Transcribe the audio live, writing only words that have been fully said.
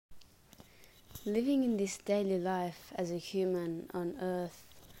Living in this daily life as a human on earth,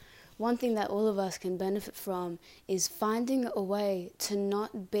 one thing that all of us can benefit from is finding a way to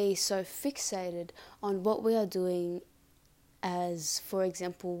not be so fixated on what we are doing as, for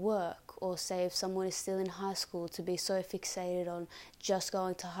example, work, or say if someone is still in high school, to be so fixated on just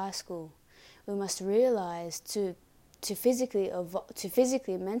going to high school. We must realize to physically,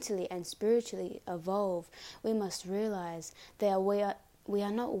 mentally, and spiritually evolve, we must realize that we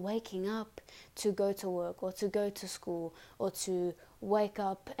are not waking up to go to work or to go to school or to wake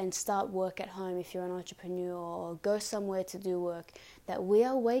up and start work at home if you're an entrepreneur, or go somewhere to do work. That we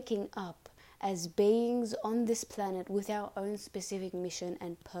are waking up as beings on this planet with our own specific mission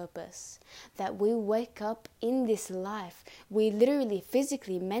and purpose. That we wake up in this life, we literally,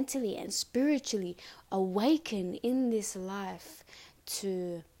 physically, mentally, and spiritually awaken in this life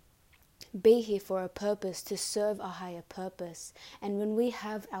to be here for a purpose, to serve a higher purpose. And when we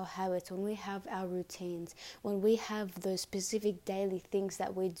have our habits, when we have our routines, when we have those specific daily things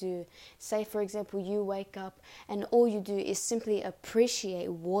that we do, say for example you wake up and all you do is simply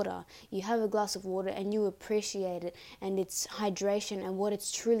appreciate water. You have a glass of water and you appreciate it and its hydration and what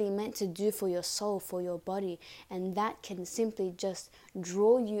it's truly meant to do for your soul, for your body, and that can simply just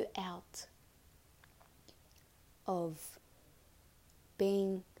draw you out of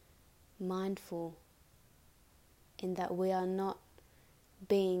being mindful, in that we are not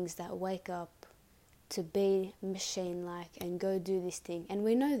beings that wake up to be machine-like and go do this thing. And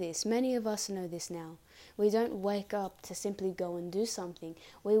we know this, many of us know this now. We don't wake up to simply go and do something.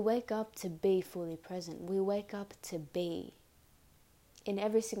 We wake up to be fully present. We wake up to be. In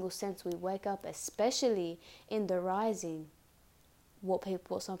every single sense, we wake up, especially in the rising, what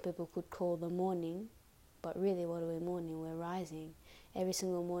some people could call the morning, but really what are we mourning? We're rising. Every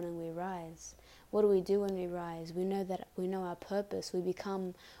single morning we rise. What do we do when we rise? We know our purpose. We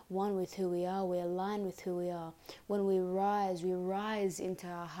become one with who we are. We align with who we are. When we rise into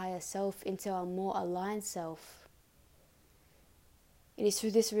our higher self, into our more aligned self. It is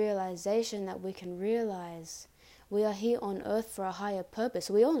through this realization that we can realize we are here on earth for a higher purpose.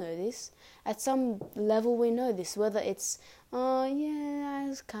 We all know this. At some level we know this, whether it's, oh yeah,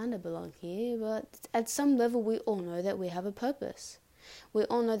 I kind of belong here, but at some level we all know that we have a purpose. We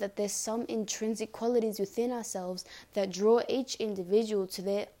all know that there's some intrinsic qualities within ourselves that draw each individual to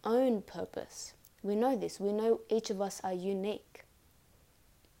their own purpose. We know this. We know each of us are unique.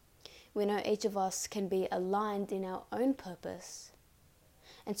 We know each of us can be aligned in our own purpose.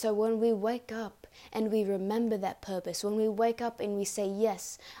 And so when we wake up and we remember that purpose, when we wake up and we say,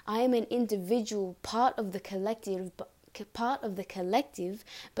 yes, I am an individual, part of the collective,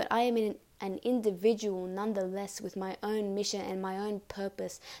 but I am an individual nonetheless with my own mission and my own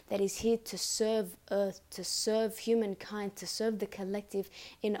purpose that is here to serve earth, to serve humankind, to serve the collective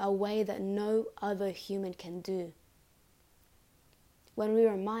in a way that no other human can do. When we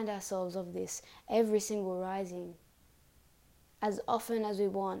remind ourselves of this every single rising, as often as we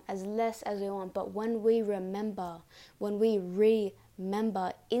want, as less as we want, but when we remember, when we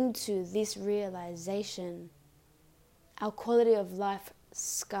remember into this realization, our quality of life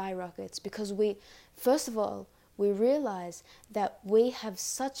skyrockets, because first of all, we realize that we have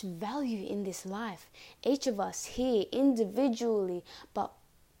such value in this life. Each of us here individually, but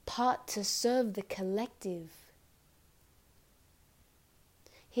part to serve the collective.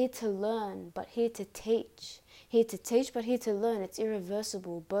 Here to learn, but here to teach. Here to teach, but here to learn. It's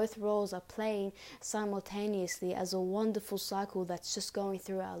irreversible. Both roles are playing simultaneously as a wonderful cycle that's just going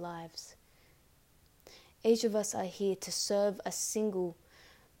through our lives. Each of us are here to serve a single,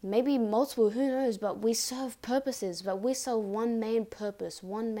 maybe multiple, who knows, but we serve purposes, but we serve one main purpose,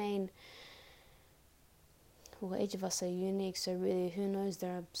 each of us are unique, so really, who knows,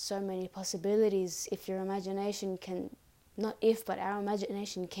 there are so many possibilities. If your imagination can, but our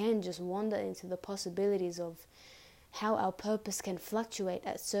imagination can just wander into the possibilities of how our purpose can fluctuate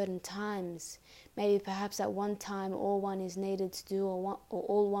at certain times. Maybe perhaps at one time all one is needed to do, or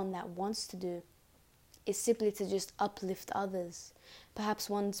all one that wants to do is simply to just uplift others. Perhaps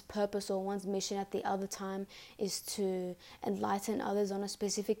one's purpose or one's mission at the other time is to enlighten others on a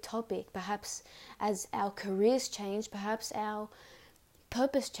specific topic. Perhaps as our careers change, perhaps our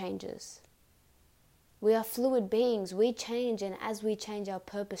purpose changes. We are fluid beings. We change, and as we change, our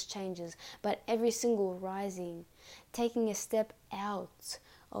purpose changes. But every single rising, taking a step out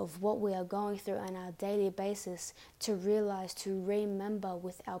of what we are going through on our daily basis to realize, to remember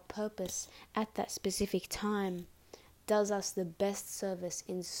with our purpose at that specific time, does us the best service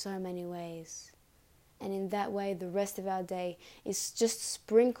in so many ways. And in that way, the rest of our day is just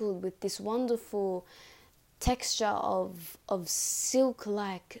sprinkled with this wonderful texture of silk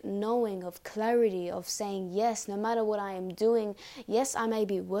like knowing, of clarity, of saying yes, no matter what I am doing. Yes, I may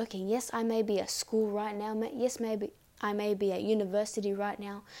be working. Yes, I may be at school right now. Yes, maybe I may be at university right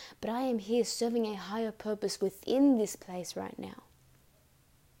now, but I am here serving a higher purpose within this place right now.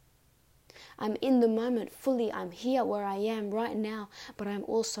 I'm in the moment fully. I'm here where I am right now, but I'm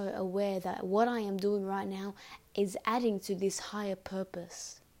also aware that what I am doing right now is adding to this higher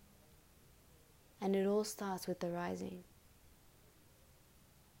purpose. And it all starts with the rising.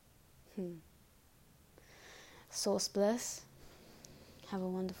 Source bless. Have a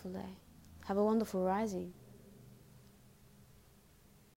wonderful day. Have a wonderful rising.